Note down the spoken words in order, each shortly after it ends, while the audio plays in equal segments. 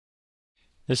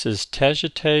This is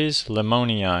Tagetes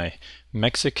Lemmonii,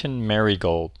 Mexican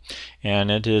Marigold,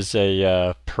 and it is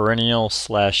a perennial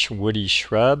slash woody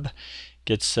shrub.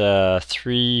 Gets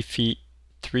 3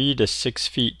 to 6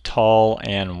 feet tall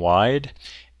and wide,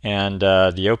 and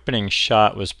the opening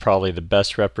shot was probably the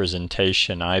best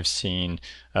representation I've seen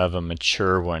of a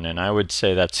mature one, and I would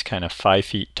say that's kind of 5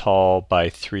 feet tall by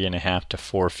 3.5 to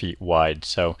 4 feet wide.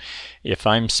 So if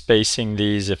I'm spacing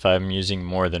these, if I'm using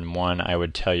more than one, I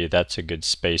would tell you that's a good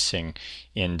spacing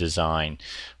in design.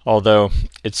 Although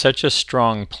it's such a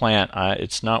strong plant,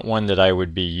 it's not one that I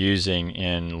would be using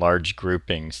in large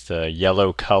groupings. The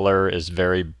yellow color is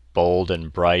very bold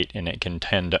and bright, and it can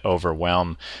tend to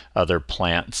overwhelm other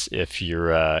plants if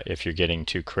you're getting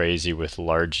too crazy with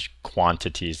large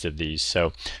quantities of these.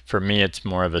 So for me, it's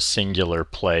more of a singular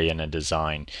play in a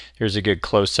design. Here's a good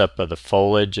close-up of the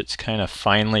foliage. It's kind of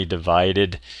finely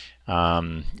divided.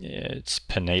 It's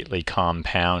pinnately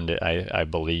compound, I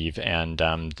believe, and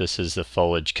this is the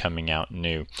foliage coming out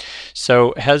new.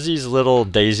 So it has these little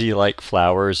daisy-like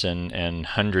flowers and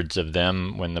hundreds of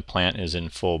them when the plant is in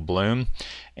full bloom,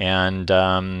 and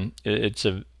it's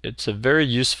a very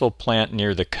useful plant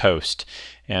near the coast.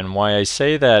 And why I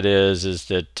say that is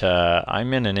that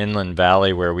I'm in an inland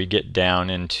valley where we get down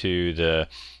into the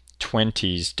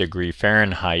 20s degree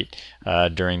Fahrenheit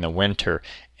during the winter,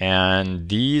 and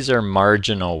these are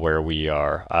marginal where we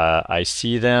are. I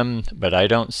see them, but I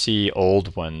don't see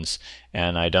old ones,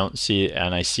 and I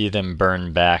see them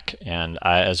burn back, and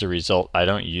as a result, I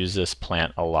don't use this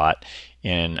plant a lot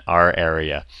in our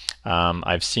area.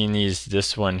 I've seen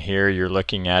this one here you're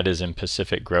looking at is in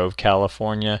Pacific Grove,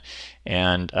 California,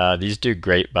 and these do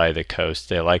great by the coast.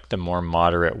 They like the more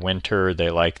moderate winter. They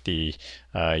like the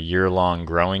year-long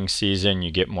growing season.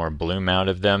 You get more bloom out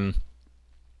of them,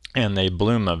 and they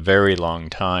bloom a very long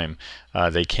time.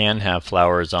 They can have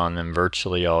flowers on them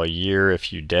virtually all year.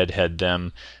 If you deadhead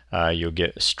them, you'll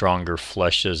get stronger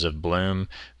flushes of bloom,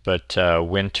 but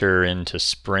winter into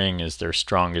spring is their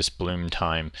strongest bloom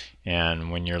time, and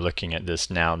when you're looking at this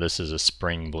now, this is a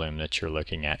spring bloom that you're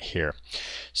looking at here.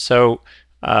 So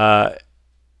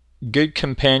good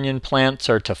companion plants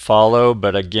are to follow,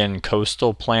 but again,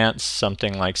 coastal plants,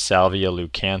 something like Salvia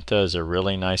leucantha is a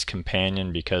really nice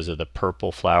companion because of the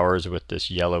purple flowers with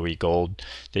this yellowy gold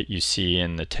that you see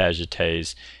in the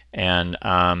Tagetes. And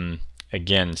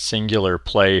again, singular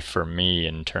play for me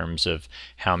in terms of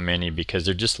how many, because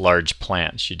they're just large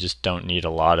plants. You just don't need a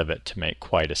lot of it to make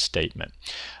quite a statement.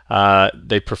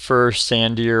 They prefer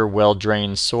sandier,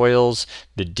 well-drained soils.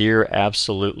 The deer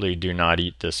absolutely do not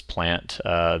eat this plant.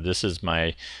 This is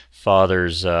my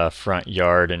father's front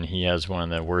yard, and he has one of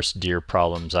the worst deer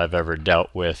problems I've ever dealt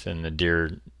with, and the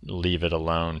deer leave it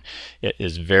alone. It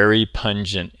is very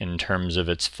pungent in terms of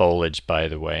its foliage, by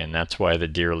the way, and that's why the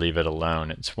deer leave it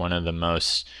alone. It's one of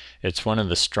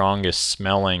the strongest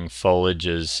smelling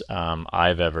foliages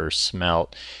I've ever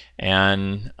smelt,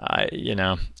 and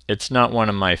it's not one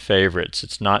of my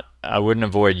favorites. I wouldn't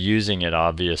avoid using it,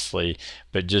 obviously,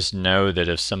 but just know that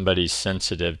if somebody's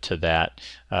sensitive to that,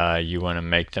 you want to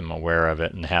make them aware of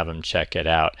it and have them check it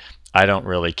out. I don't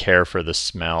really care for the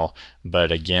smell,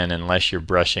 but again, unless you're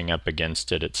brushing up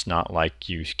against it, it's not like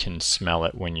you can smell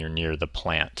it when you're near the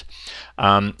plant.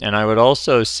 And I would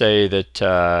also say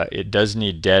that it does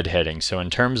need deadheading. So in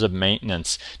terms of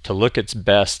maintenance, to look its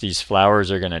best, these flowers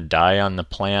are going to die on the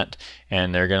plant,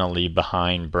 and they're going to leave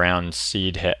behind brown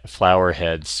flower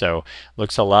heads. So it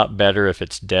looks a lot better if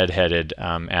it's deadheaded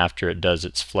after it does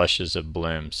its flushes of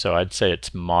bloom. So I'd say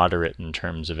it's moderate in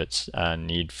terms of its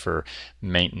need for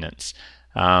maintenance.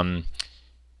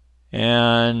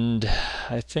 And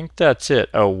I think that's it.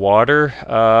 Oh, water,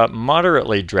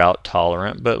 moderately drought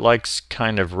tolerant, but likes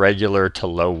kind of regular to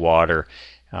low water.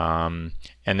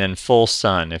 And then full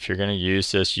sun. If you're going to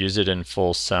use this, use it in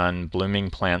full sun.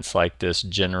 Blooming plants like this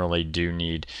generally do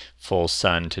need full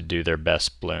sun to do their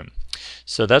best bloom.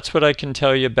 So that's what I can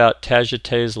tell you about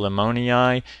Tagetes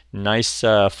Lemmonii. Nice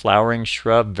flowering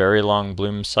shrub, very long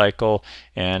bloom cycle,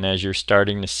 and as you're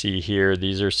starting to see here,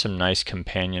 these are some nice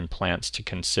companion plants to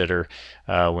consider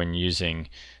when using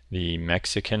the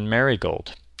Mexican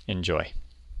marigold. Enjoy.